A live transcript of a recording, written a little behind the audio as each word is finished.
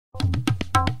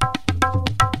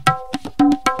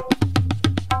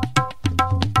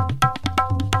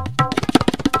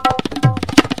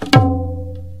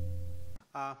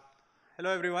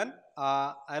Hello everyone.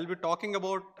 I'll be talking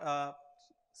about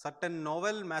certain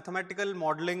novel mathematical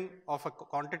modeling of a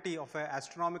quantity of an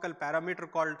astronomical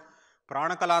parameter called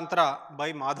pranakalantara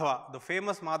by Madhava, the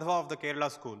famous Madhava of the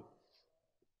Kerala school.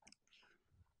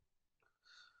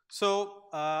 So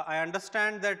I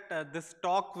understand that this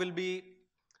talk will be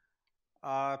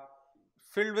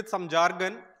filled with some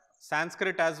jargon,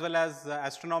 Sanskrit as well as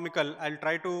astronomical. I'll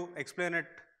try to explain it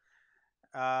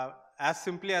as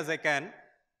simply as I can.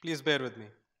 Please bear with me.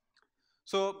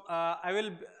 So I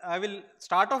will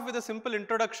start off with a simple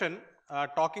introduction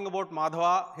talking about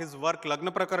Madhava, his work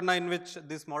Lagnaprakarana, in which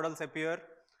these models appear,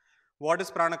 what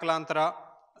is pranakalantara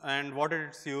and what is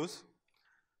its use.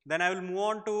 Then I will move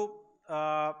on to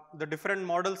the different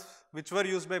models which were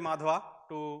used by Madhava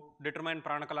to determine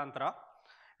pranakalantara,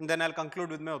 and then I'll conclude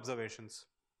with my observations.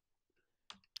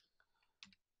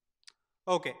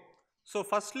 Okay, so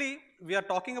firstly we are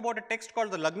talking about a text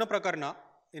called the Lagnaprakarana,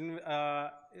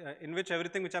 in which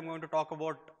everything which I am going to talk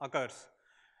about occurs.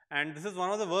 And this is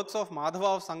one of the works of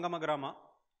Madhava of Sangamagrama,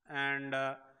 and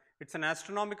it's an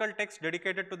astronomical text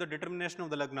dedicated to the determination of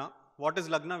the lagna. What is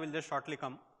lagna will just shortly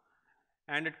come.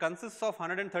 And it consists of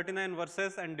 139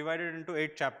 verses and divided into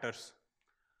 8 chapters.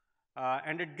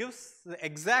 And it gives the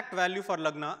exact value for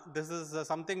lagna. This is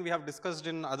something we have discussed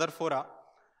in other fora.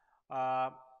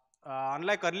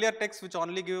 Unlike earlier texts which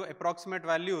only give approximate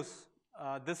values,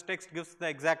 this text gives the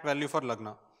exact value for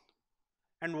lagna.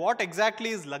 And what exactly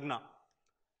is lagna?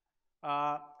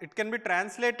 It can be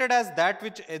translated as that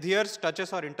which adheres,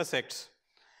 touches or intersects.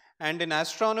 And in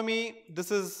astronomy, this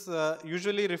is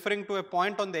usually referring to a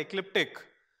point on the ecliptic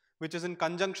which is in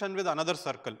conjunction with another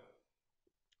circle.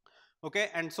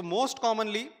 Okay, and so most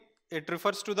commonly it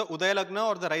refers to the Udaya Lagna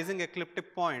or the rising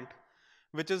ecliptic point,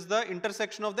 which is the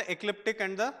intersection of the ecliptic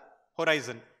and the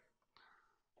horizon.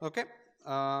 Okay.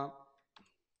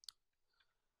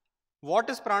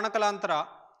 What is pranakalantara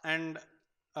and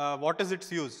what is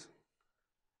its use?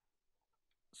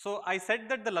 So I said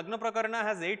that the Lagnaprakarana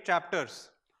has 8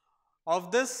 chapters.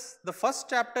 Of this, the first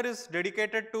chapter is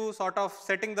dedicated to sort of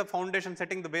setting the foundation,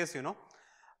 setting the base,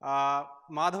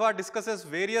 Madhava discusses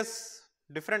various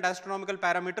different astronomical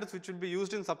parameters which will be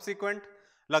used in subsequent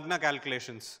lagna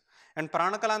calculations. And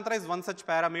pranakalantara is one such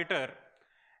parameter,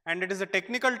 and it is a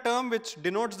technical term which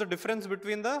denotes the difference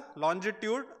between the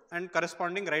longitude and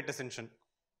corresponding right ascension.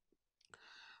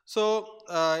 So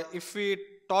if we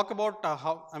talk about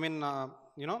how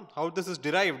this is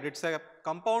derived, it's a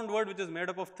compound word which is made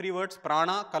up of 3 words: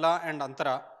 prana, kala and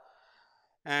antara.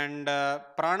 And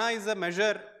prana is a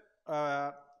measure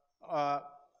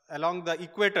along the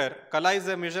equator, kala is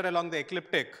a measure along the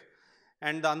ecliptic,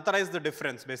 and the antara is the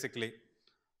difference basically.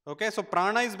 Okay, so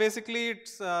prana is basically,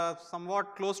 it's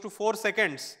somewhat close to 4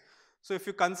 seconds. So if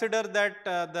you consider that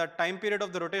the time period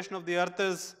of the rotation of the earth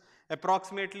is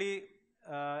approximately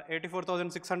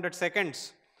 84,600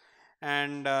 seconds,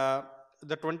 and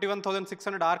the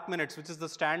 21,600 arc minutes, which is the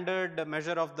standard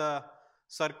measure of the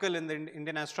circle in the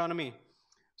Indian astronomy.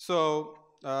 So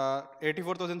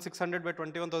 84,600 by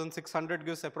 21,600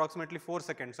 gives approximately 4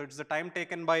 seconds. So it's the time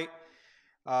taken by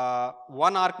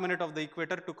 1 arc minute of the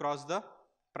equator to cross the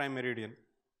prime meridian.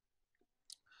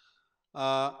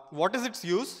 What is its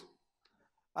use?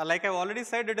 Like I've already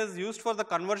said, it is used for the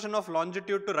conversion of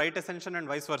longitude to right ascension and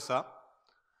vice versa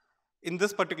in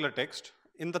this particular text.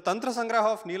 In the Tantra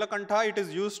Sangraha of Nilakantha, it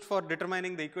is used for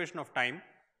determining the equation of time.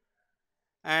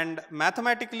 And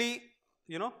mathematically,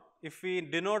 if we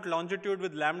denote longitude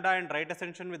with lambda and right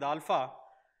ascension with alpha,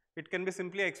 it can be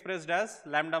simply expressed as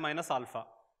lambda minus alpha.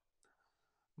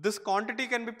 This quantity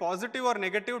can be positive or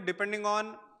negative depending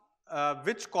on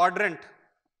which quadrant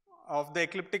of the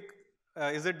ecliptic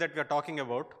is it that we are talking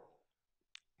about.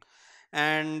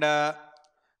 And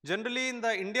generally in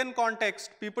the Indian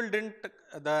context, the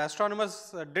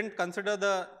astronomers didn't consider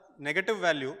the negative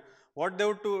value. What they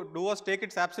would do was take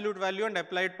its absolute value and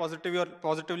apply it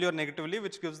positively or negatively,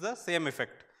 which gives the same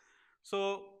effect.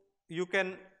 So you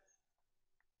can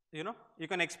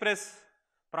express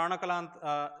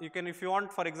if you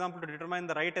want, for example, to determine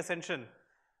the right ascension,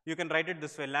 you can write it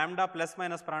this way: lambda plus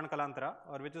minus pranakalantara,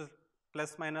 or which is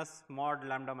plus minus mod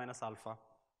lambda minus alpha.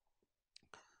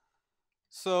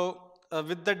 So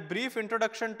with that brief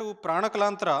introduction to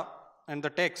pranakalantara and the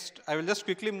text, I will just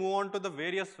quickly move on to the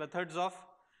various methods of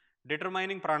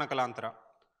determining pranakalantara.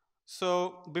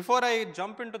 So before I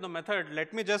jump into the method,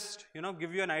 let me just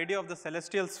give you an idea of the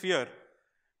celestial sphere.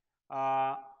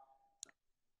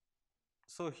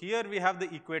 So here we have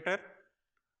the equator.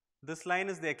 This line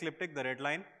is the ecliptic, the red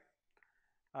line.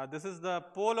 This is the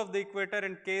pole of the equator,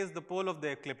 and K is the pole of the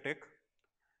ecliptic.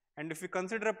 And if we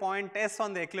consider a point S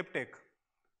on the ecliptic,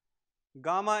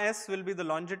 Gamma S will be the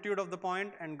longitude of the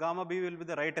point and gamma B will be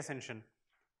the right ascension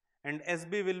and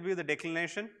SB will be the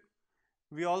declination.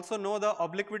 We also know the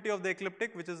obliquity of the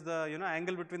ecliptic, which is the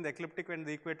angle between the ecliptic and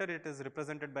the equator. It is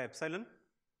represented by epsilon.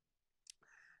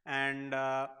 And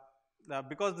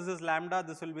because this is lambda,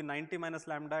 this will be 90 minus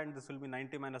lambda and this will be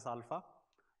 90 minus alpha.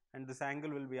 And this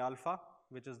angle will be alpha,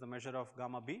 which is the measure of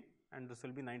gamma B, and this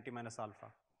will be 90 minus alpha.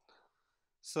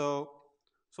 So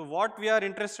what we are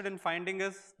interested in finding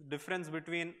is difference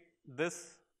between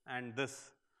this and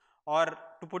this, or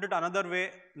to put it another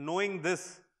way, knowing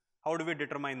this, how do we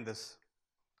determine this?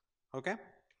 Okay.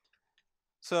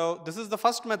 So this is the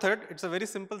first method. It's a very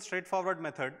simple, straightforward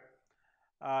method.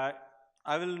 I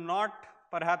will not,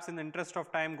 perhaps in the interest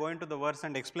of time, go into the verse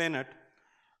and explain it,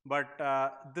 but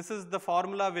this is the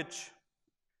formula which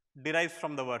derives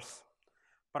from the verse.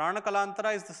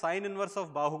 Pranakalantara is the sine inverse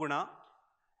of Bahuguna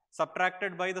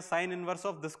subtracted by the sine inverse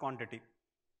of this quantity.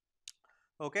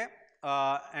 Okay.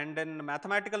 And in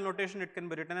mathematical notation, it can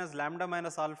be written as lambda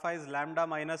minus alpha is lambda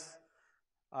minus,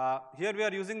 here we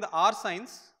are using the R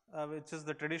signs, which is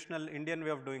the traditional Indian way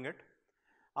of doing it,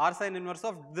 R sine inverse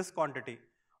of this quantity.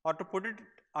 Or to put it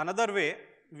another way,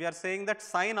 we are saying that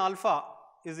sine alpha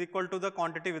is equal to the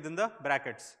quantity within the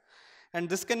brackets. And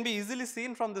this can be easily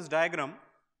seen from this diagram.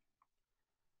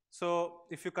 So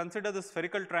if you consider the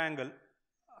spherical triangle,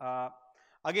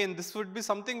 again this would be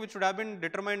something which would have been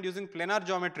determined using planar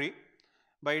geometry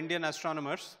by Indian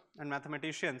astronomers and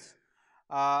mathematicians.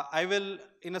 I will,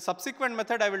 in a subsequent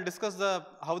method, I will discuss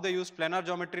how they use planar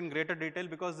geometry in greater detail,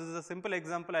 because this is a simple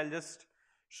example. I will just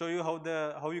show you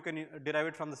how you can derive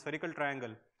it from the spherical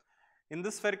triangle. In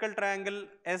this spherical triangle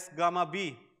S gamma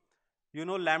B, you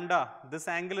know lambda, this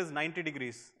angle is 90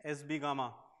 degrees, SB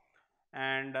gamma,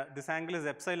 and this angle is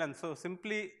epsilon. So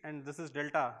simply, and this is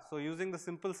delta. So using the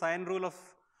simple sine rule of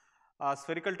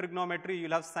spherical trigonometry, you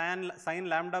will have sine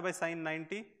lambda by sine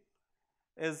 90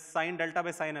 is sine delta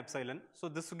by sine epsilon. So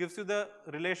this gives you the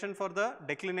relation for the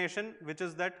declination, which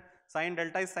is that sine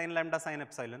delta is sine lambda sine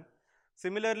epsilon.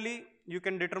 Similarly, you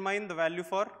can determine the value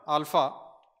for alpha,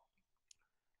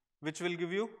 which will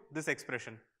give you this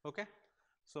expression. Okay.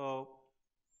 So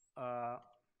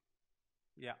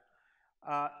yeah,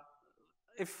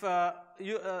 if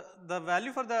the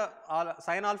value for the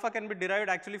sine alpha can be derived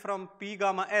actually from P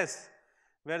gamma S,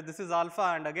 where this is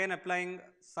alpha, and again applying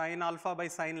sine alpha by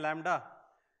sine lambda,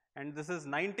 and this is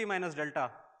 90 minus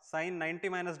delta, sine 90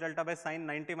 minus delta by sine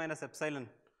 90 minus epsilon.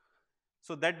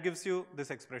 So that gives you this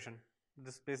expression.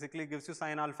 This basically gives you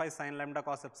sine alpha is sine lambda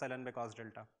cos epsilon by cos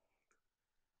delta.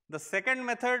 The second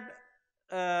method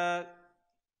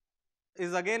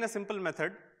is again a simple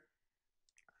method.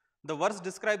 The verse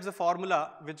describes a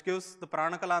formula which gives the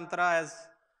pranakalantara as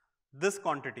this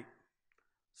quantity.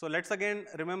 So let's again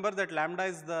remember that lambda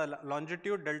is the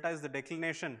longitude, delta is the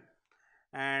declination,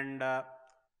 and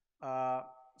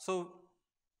so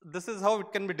this is how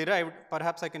it can be derived.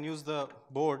 Perhaps I can use the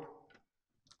board.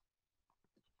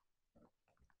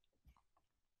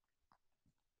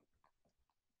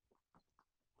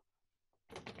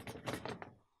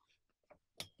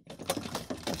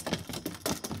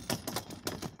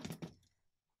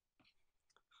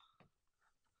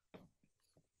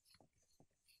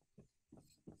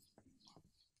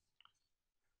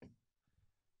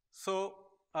 So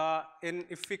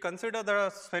if we consider the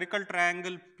spherical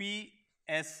triangle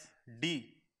PSD,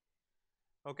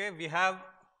 okay, we have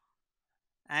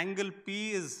angle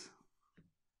P is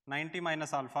 90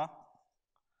 minus alpha,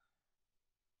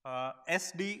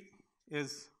 SD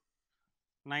is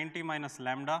 90 minus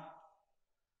lambda,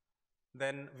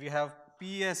 then we have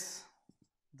PS,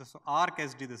 this arc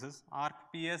SD, this is arc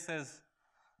PS is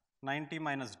 90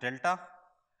 minus delta,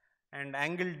 and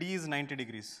angle D is 90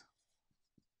 degrees.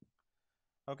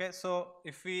 Okay, so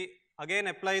if we again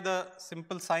apply the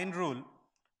simple sine rule,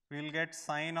 we will get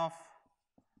sine of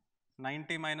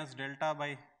 90 minus delta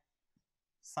by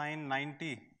sine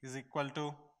 90 is equal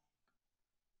to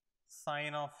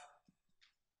sine of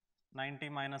 90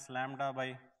 minus lambda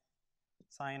by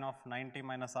sine of 90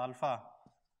 minus alpha,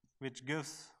 which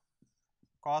gives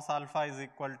cos alpha is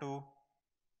equal to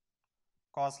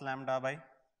cos lambda by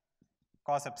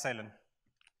cos epsilon.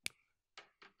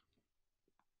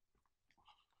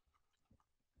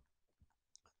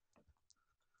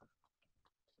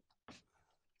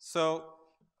 So,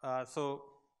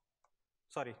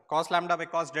 sorry, cos lambda by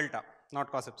cos delta, not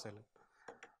cos epsilon.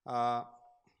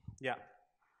 Yeah.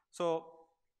 So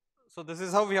this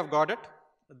is how we have got it.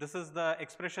 This is the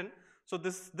expression. So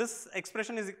this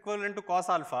expression is equivalent to cos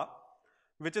alpha,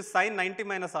 which is sine 90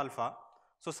 minus alpha.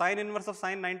 So sine inverse of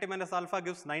sine 90 minus alpha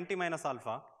gives 90 minus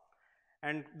alpha,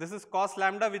 and this is cos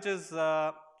lambda, which is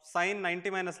sine 90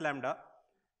 minus lambda.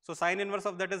 So sine inverse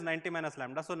of that is 90 minus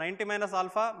lambda. So 90 minus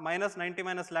alpha minus 90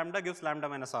 minus lambda gives lambda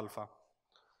minus alpha.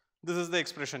 This is the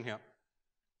expression here.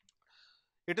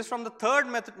 It is from the third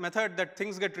method that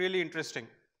things get really interesting.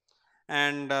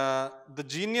 And the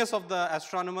genius of the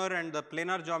astronomer and the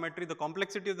planar geometry, the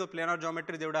complexity of the planar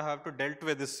geometry, they would have to dealt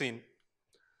with this scene.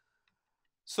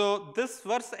 So this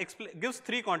verse gives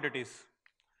three quantities.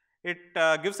 It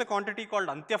gives a quantity called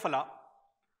antyaphala.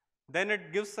 Then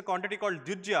it gives a quantity called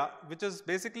dyujya, which is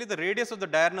basically the radius of the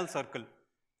diurnal circle.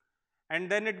 And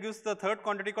then it gives the third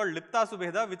quantity called lipta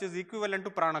subheda, which is equivalent to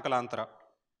pranakalantara.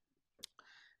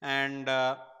 And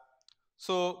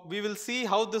so we will see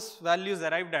how this value is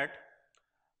arrived at.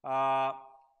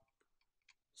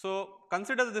 So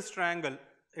consider this triangle.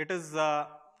 It is the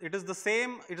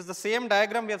same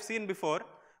diagram we have seen before,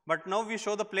 but now we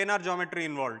show the planar geometry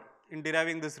involved in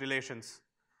deriving these relations.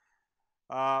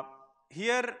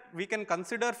 Here we can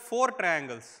consider four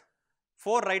triangles,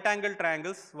 four right angle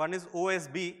triangles. One is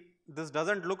OSB. This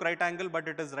doesn't look right angle, but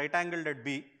it is right angled at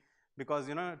B, because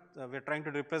we are trying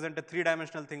to represent a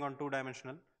three-dimensional thing on two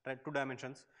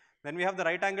dimensions. Then we have the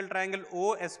right angle triangle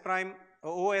OS prime,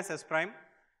 OSS prime.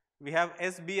 We have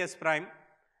SBS prime,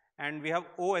 and we have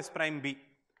OS prime B.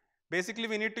 Basically,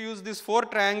 we need to use these four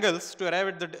triangles to arrive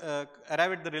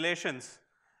at the relations.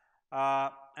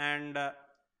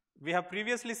 We have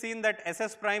previously seen that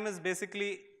SS prime is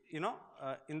basically,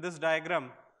 in this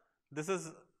diagram, this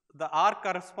is the arc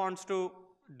corresponds to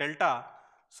delta.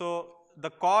 So the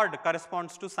chord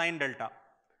corresponds to sine delta.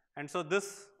 And so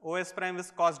this OS prime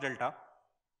is cos delta.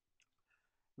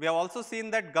 We have also seen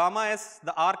that gamma S,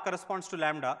 the arc corresponds to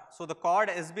lambda. So the chord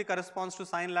SB corresponds to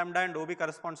sine lambda and OB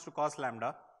corresponds to cos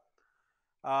lambda.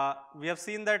 We have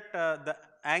seen that the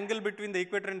angle between the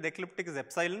equator and the ecliptic is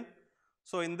epsilon.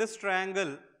 So in this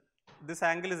triangle, this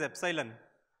angle is epsilon.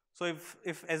 So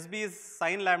if SB is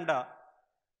sine lambda,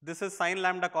 this is sine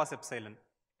lambda cos epsilon.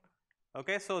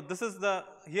 Okay, so this is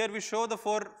here we show the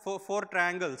four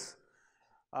triangles.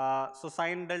 So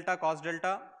sine delta cos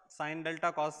delta, sine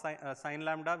delta cos sine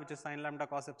lambda, which is sine lambda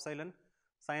cos epsilon,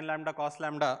 sine lambda cos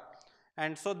lambda.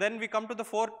 And so then we come to the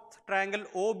fourth triangle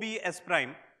OBS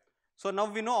prime. So now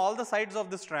we know all the sides of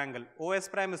this triangle. OS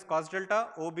prime is cos delta,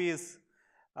 OB is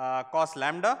cos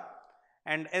lambda,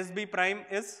 and SB prime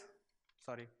is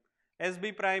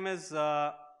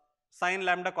sine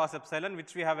lambda cos epsilon,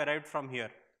 which we have arrived from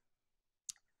here.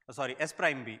 S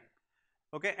prime B.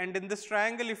 Okay, and in this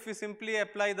triangle, if we simply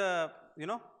apply the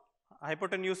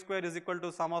hypotenuse square is equal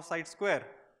to sum of sides square,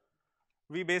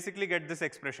 we basically get this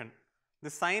expression. The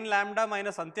sine lambda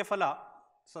minus antyaphala,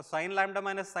 so sine lambda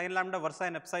minus sine lambda versa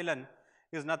and epsilon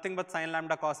is nothing but sine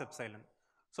lambda cos epsilon.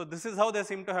 So this is how they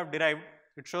seem to have derived.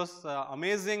 It shows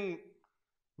amazing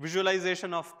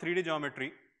visualization of 3D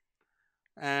geometry.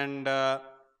 And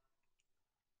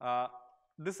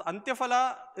this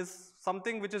antyaphala is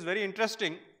something which is very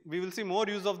interesting. We will see more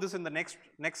use of this in the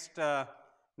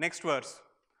next verse.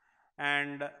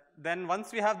 And then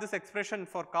once we have this expression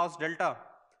for cos delta,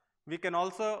 we can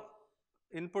also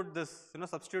input this,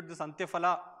 substitute this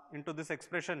antyaphala into this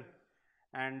expression,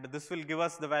 and this will give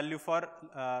us the value for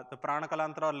the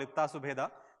pranakalantara or lipta subheda.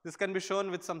 This can be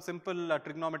shown with some simple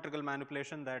trigonometrical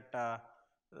manipulation that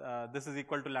this is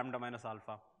equal to lambda minus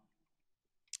alpha.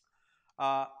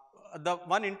 The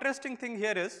one interesting thing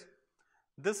here is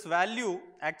this value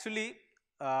actually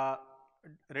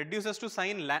reduces to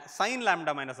sine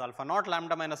lambda minus alpha, not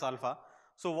lambda minus alpha.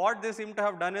 So what they seem to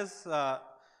have done is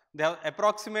they have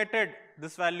approximated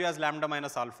this value as lambda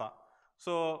minus alpha.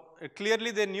 So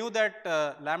clearly they knew that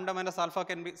lambda minus alpha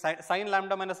can be, sine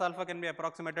lambda minus alpha can be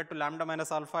approximated to lambda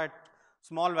minus alpha at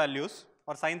small values,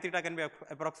 or sine theta can be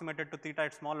approximated to theta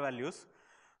at small values.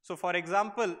 So for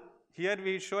example, here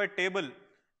we show a table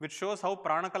which shows how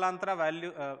pranakalantara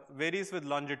value varies with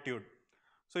longitude.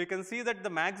 So you can see that the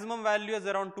maximum value is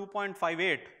around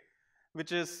 2.58,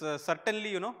 which is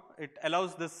certainly, it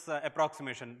allows this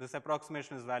approximation. This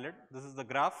approximation is valid. This is the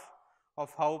graph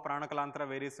of how pranakalantara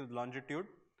varies with longitude.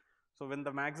 So when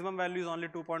the maximum value is only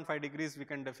 2.5 degrees, we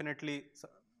can definitely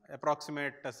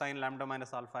approximate sine lambda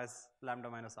minus alpha as lambda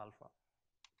minus alpha.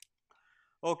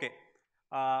 Okay.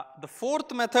 The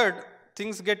fourth method,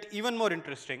 things get even more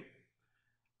interesting.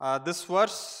 This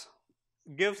verse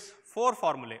gives four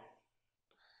formulae.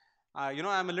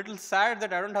 I'm a little sad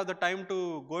that I don't have the time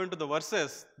to go into the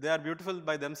verses. They are beautiful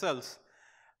by themselves.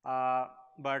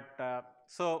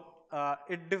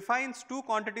 It defines two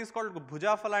quantities called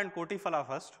bhujaphala and kotiphala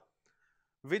first,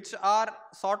 which are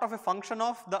sort of a function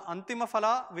of the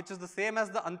antimaphala, which is the same as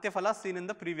the antyaphala seen in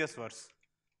the previous verse.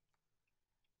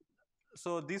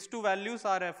 So these two values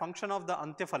are a function of the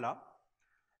antyaphala.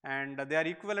 and they are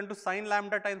equivalent to sine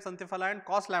lambda times antiphala and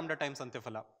cos lambda times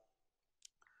antiphala.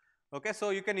 Okay, so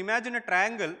you can imagine a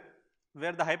triangle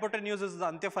where the hypotenuse is the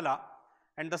antiphala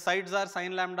and the sides are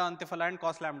sine lambda antiphala and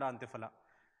cos lambda antiphala.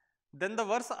 Then the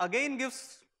verse again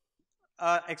gives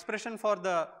expression for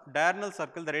the diurnal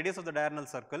circle, the radius of the diurnal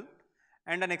circle,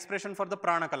 and an expression for the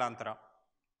pranakalantara.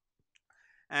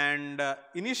 And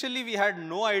initially we had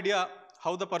no idea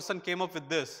how the person came up with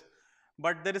this,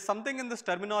 but there is something in this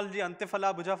terminology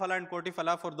antiphala, bhujaphala and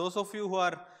kotiphala. For those of you who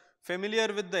are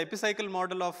familiar with the epicycle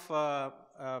model of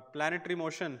planetary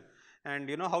motion and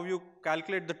you know how you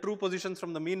calculate the true positions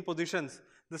from the mean positions,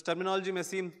 this terminology may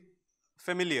seem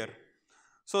familiar.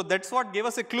 So that's what gave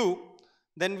us a clue.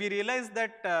 Then we realized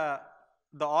that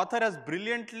the author has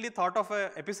brilliantly thought of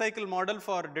a epicycle model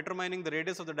for determining the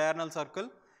radius of the diurnal circle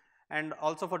and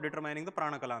also for determining the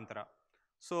pranakalantara.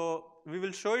 So we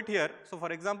will show it here. So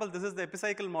for example, this is the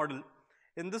epicycle model.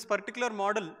 In this particular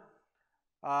model,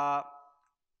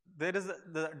 there is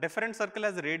the deferent circle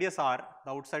has a radius r,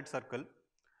 the outside circle,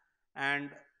 and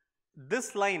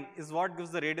this line is what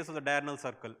gives the radius of the diurnal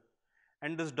circle,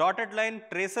 and this dotted line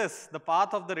traces the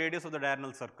path of the radius of the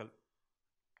diurnal circle.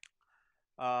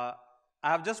 I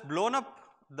have just blown up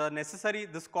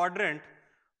this quadrant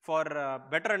for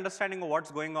better understanding of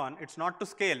what's going on. It's not to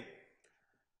scale.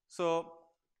 So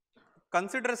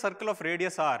consider a circle of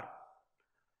radius r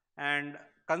and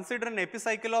consider an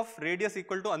epicycle of radius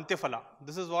equal to antiphala.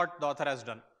 This is what the author has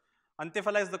done.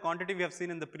 Antiphala is the quantity we have seen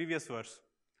in the previous verse.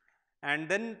 And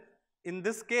then in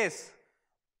this case,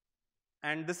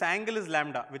 and this angle is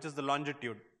lambda, which is the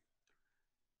longitude.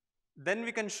 Then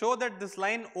we can show that this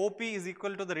line OP is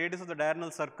equal to the radius of the diurnal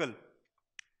circle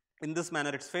in this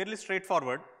manner. It's fairly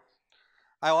straightforward.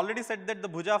 I already said that the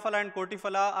bhujaphala and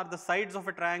kotiphala are the sides of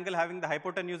a triangle having the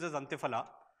hypotenuse as antiphala.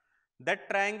 That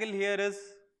triangle here is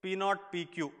P naught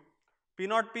PQ. P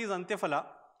naught P is antiphala.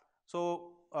 So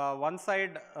one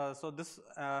side, so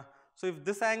if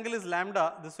this angle is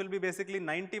lambda, this will be basically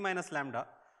 90 minus lambda.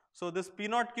 So this P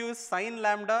naught Q is sine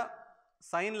lambda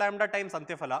times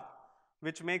antiphala,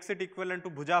 which makes it equivalent to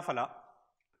bhujaphala,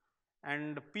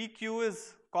 and PQ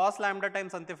is cos lambda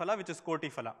times antiphala, which is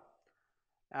kotiphala.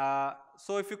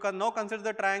 So if you can now consider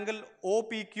the triangle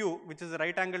OPQ, which is a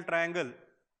right angle triangle,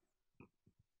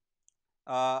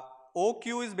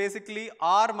 OQ is basically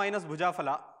R minus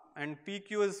bhujaphala and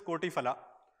PQ is kotiphala.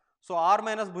 So R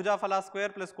minus bhujaphala square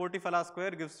plus kotiphala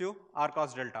square gives you R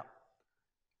cos delta.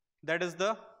 That is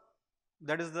the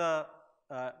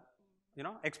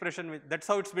expression. That's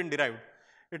how it's been derived.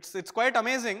 It's quite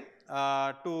amazing.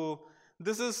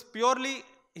 This is purely,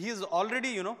 he has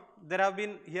already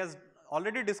he has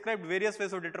already described various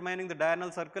ways of determining the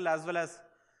diurnal circle as well as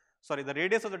the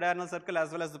radius of the diurnal circle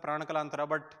as well as the pranakalantara.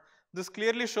 But this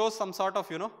clearly shows some sort of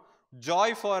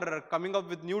joy for coming up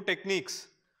with new techniques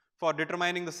for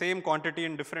determining the same quantity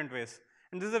in different ways.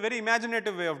 And this is a very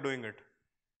imaginative way of doing it.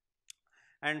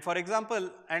 And for example,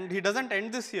 and he doesn't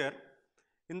end this here.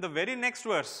 In the very next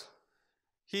verse,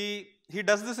 he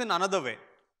does this in another way.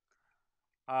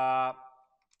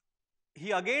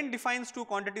 He again defines two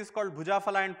quantities called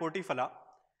bhujaphala and kotiphala.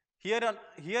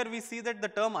 Here we see that the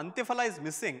term antiphala is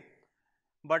missing,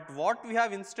 but what we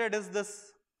have instead is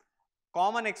this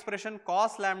common expression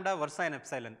cos lambda versine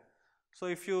epsilon. So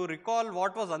if you recall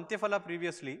what was antiphala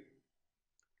previously,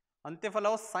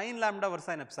 antiphala was sine lambda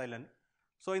versine epsilon.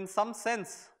 So in some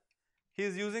sense, he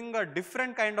is using a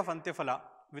different kind of antiphala,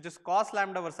 which is cos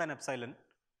lambda versine epsilon.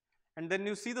 And then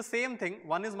you see the same thing,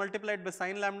 one is multiplied by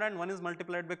sine lambda and one is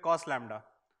multiplied by cos lambda.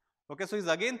 Okay, so he's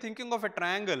again thinking of a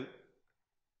triangle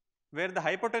where the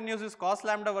hypotenuse is cos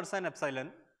lambda versine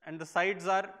epsilon and the sides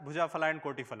are bhujaphala and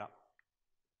kotiphala.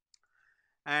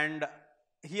 And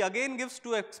he again gives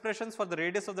two expressions for the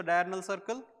radius of the diurnal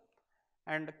circle,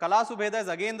 and kala subheda is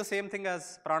again the same thing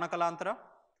as pranakalantara.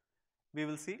 We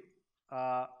will see.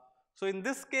 So in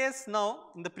this case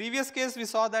now, in the previous case we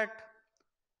saw that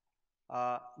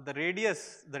the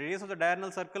radius of the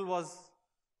diurnal circle was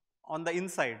on the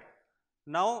inside.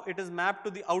 Now it is mapped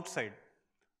to the outside.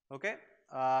 Okay,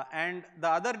 and the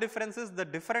other difference is the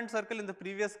different circle in the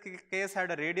previous case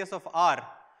had a radius of r,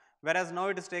 whereas now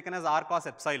it is taken as r cos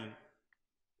epsilon.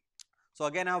 So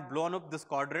again I have blown up this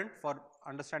quadrant for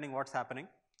understanding what's happening.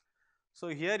 So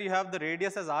here you have the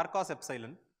radius as r cos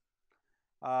epsilon.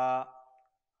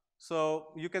 So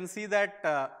you can see that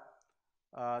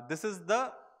this is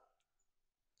the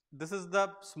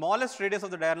smallest radius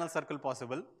of the diurnal circle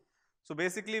possible. So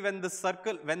basically when this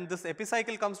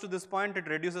epicycle comes to this point, it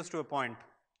reduces to a point.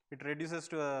 It reduces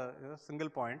to a single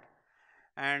point,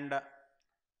 and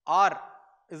r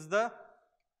is the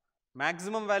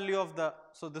maximum value of the,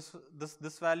 so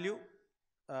this value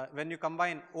when you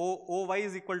combine OY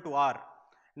is equal to R,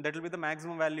 and that will be the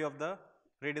maximum value of the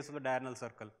radius of the diurnal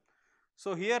circle.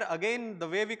 So here again the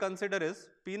way we consider is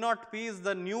P naught P is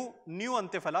the new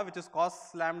Antyaphala, which is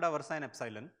cos lambda versine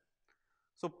epsilon.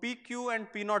 So PQ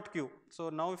and P naught Q. So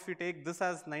now if we take this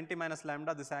as 90 minus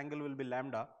lambda, this angle will be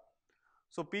lambda.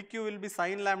 So PQ will be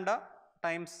sine lambda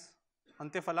times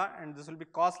Antyaphala, and this will be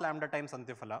cos lambda times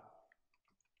Antyaphala.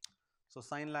 So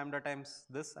sine lambda times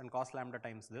this and cos lambda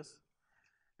times this.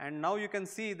 And now you can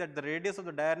see that the radius of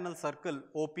the diurnal circle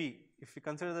OP, if we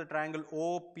consider the triangle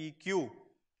OPQ,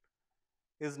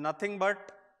 is nothing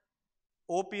but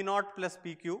OP naught plus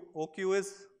PQ.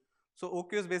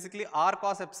 OQ is basically R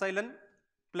cos epsilon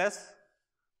plus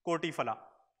Kotifala.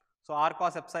 So R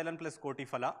cos epsilon plus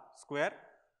Kotifala square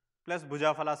plus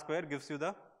Bhujaphala square gives you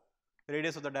the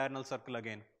radius of the diurnal circle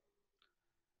again.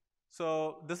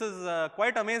 So this is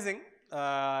quite amazing.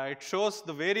 It shows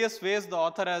the various ways the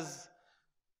author has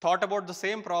thought about the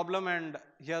same problem, and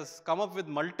he has come up with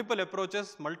multiple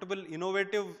approaches, multiple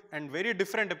innovative and very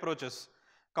different approaches.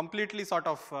 Completely sort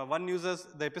of one uses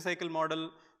the epicycle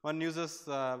model, one uses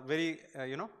very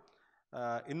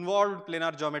involved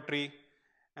planar geometry,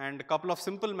 and a couple of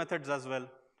simple methods as well.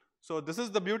 So this is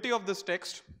the beauty of this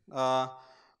text.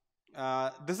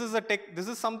 This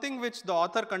is something which the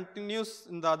author continues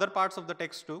in the other parts of the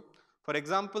text too. For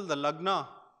example, the lagna,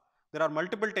 there are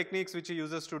multiple techniques which he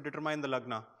uses to determine the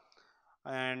lagna.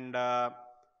 And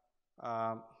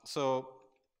so,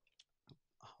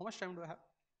 how much time do I have?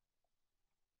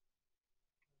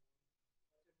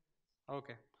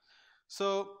 Okay.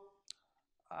 So,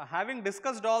 having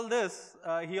discussed all this,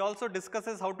 he also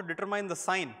discusses how to determine the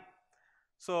sine.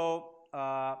 So,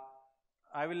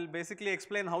 I will basically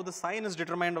explain how the sine is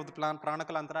determined of the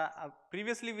pranakalantara.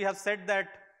 Previously, we have said that,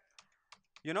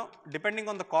 depending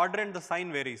on the quadrant, the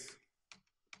sine varies.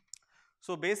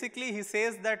 So, basically, he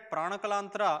says that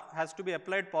pranakalantara has to be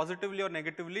applied positively or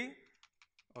negatively.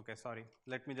 Okay, sorry,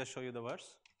 let me just show you the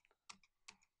verse.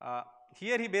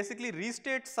 Here he basically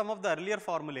restates some of the earlier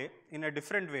formulae in a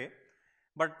different way,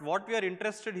 but what we are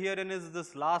interested here in is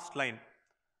this last line.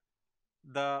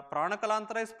 The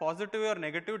pranakalantara is positive or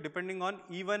negative depending on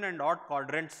even and odd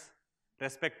quadrants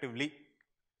respectively,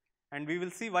 and we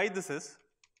will see why this is.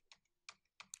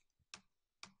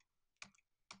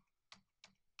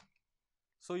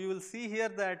 So you will see here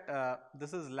that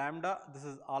this is lambda, this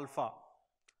is alpha,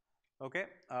 okay,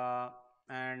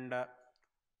 and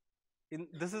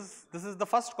this is the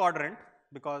first quadrant,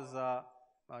 because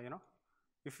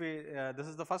if we this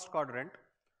is the first quadrant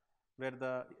where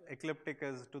the ecliptic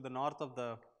is to the north of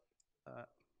the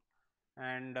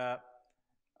and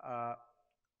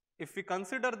if we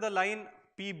consider the line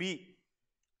PB,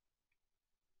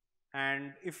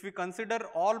 and if we consider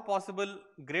all possible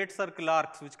great circle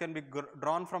arcs which can be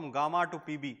drawn from gamma to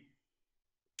PB,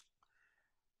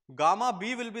 gamma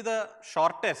B will be the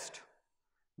shortest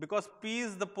because P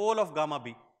is the pole of gamma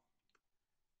B,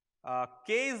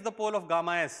 K is the pole of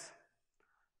gamma S.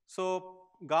 So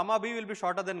gamma B will be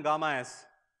shorter than gamma S,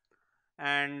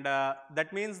 and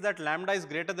that means that lambda is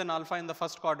greater than alpha in the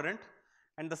first quadrant,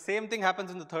 and the same thing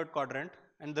happens in the third quadrant,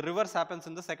 and the reverse happens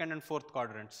in the second and fourth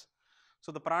quadrants.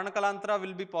 So the pranakalantara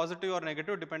will be positive or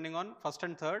negative depending on first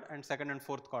and third and second and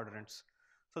fourth quadrants.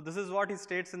 So this is what he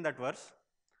states in that verse.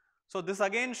 So this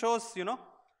again shows,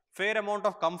 fair amount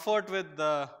of comfort with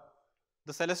the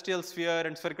celestial sphere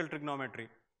and spherical trigonometry.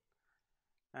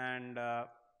 And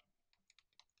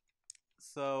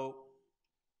so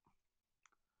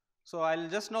I'll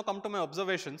just now come to my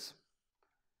observations.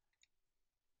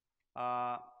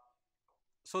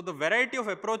 So the variety of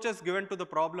approaches given to the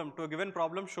problem, to a given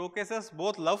problem, showcases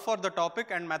both love for the topic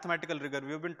and mathematical rigor.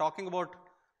 We have been talking about,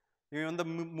 in the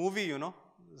movie,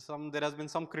 there has been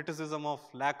some criticism of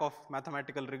lack of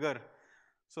mathematical rigor.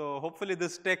 So hopefully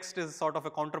this text is sort of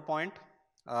a counterpoint,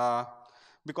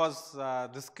 because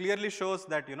this clearly shows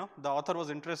that, the author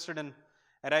was interested in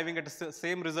arriving at the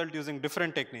same result using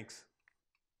different techniques.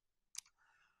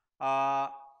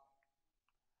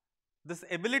 This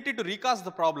ability to recast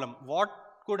the problem, what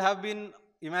could have been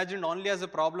imagined only as a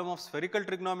problem of spherical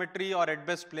trigonometry or at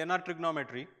best planar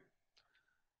trigonometry,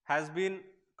 has been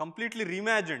completely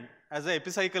reimagined as an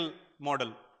epicycle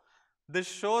model.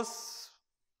 This shows,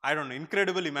 I don't know,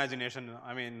 incredible imagination.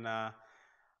 I mean,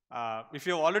 if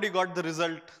you have already got the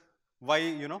result,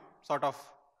 why, sort of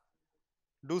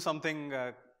do something,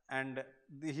 and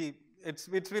it's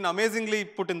been amazingly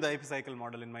put in the epicycle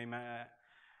model in my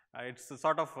it's a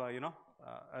sort of,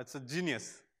 it's a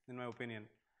genius in my opinion.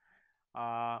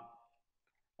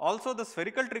 Also the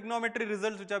spherical trigonometry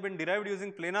results which have been derived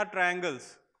using planar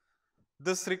triangles,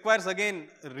 This requires again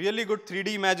really good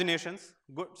 3D imaginations,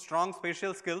 good strong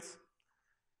spatial skills.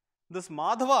 This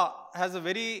Madhava has a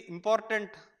very important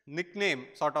nickname,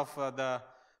 sort of the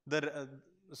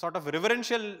sort of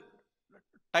reverential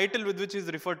title with which he is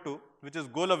referred to, which is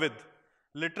Golavid,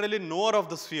 literally knower of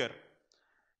the sphere.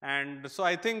 And so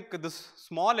I think this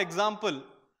small example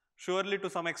surely to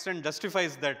some extent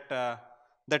justifies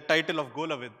that title of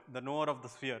Golavid, the knower of the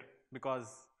sphere, because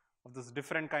of this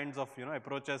different kinds of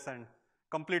approaches and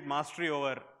complete mastery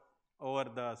over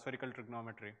the spherical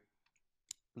trigonometry,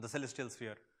 the celestial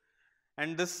sphere.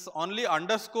 And this only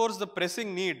underscores the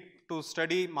pressing need to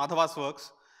study Madhava's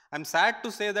works. I'm sad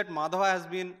to say that Madhava has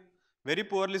been very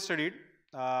poorly studied.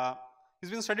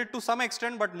 He's been studied to some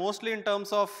extent, but mostly in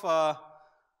terms of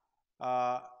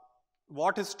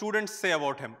what his students say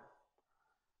about him.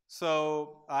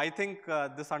 So I think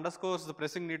this underscores the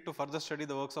pressing need to further study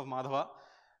the works of Madhava.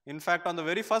 In fact, on the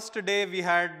very first day, we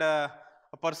had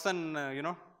a person,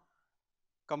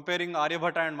 comparing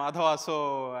Aryabhatta and Madhava.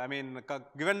 So, I mean,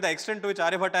 given the extent to which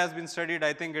Aryabhatta has been studied,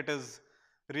 I think it is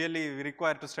really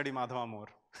required to study Madhava more.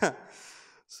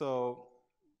 So,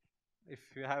 if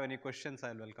you have any questions,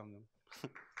 I'll welcome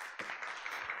them.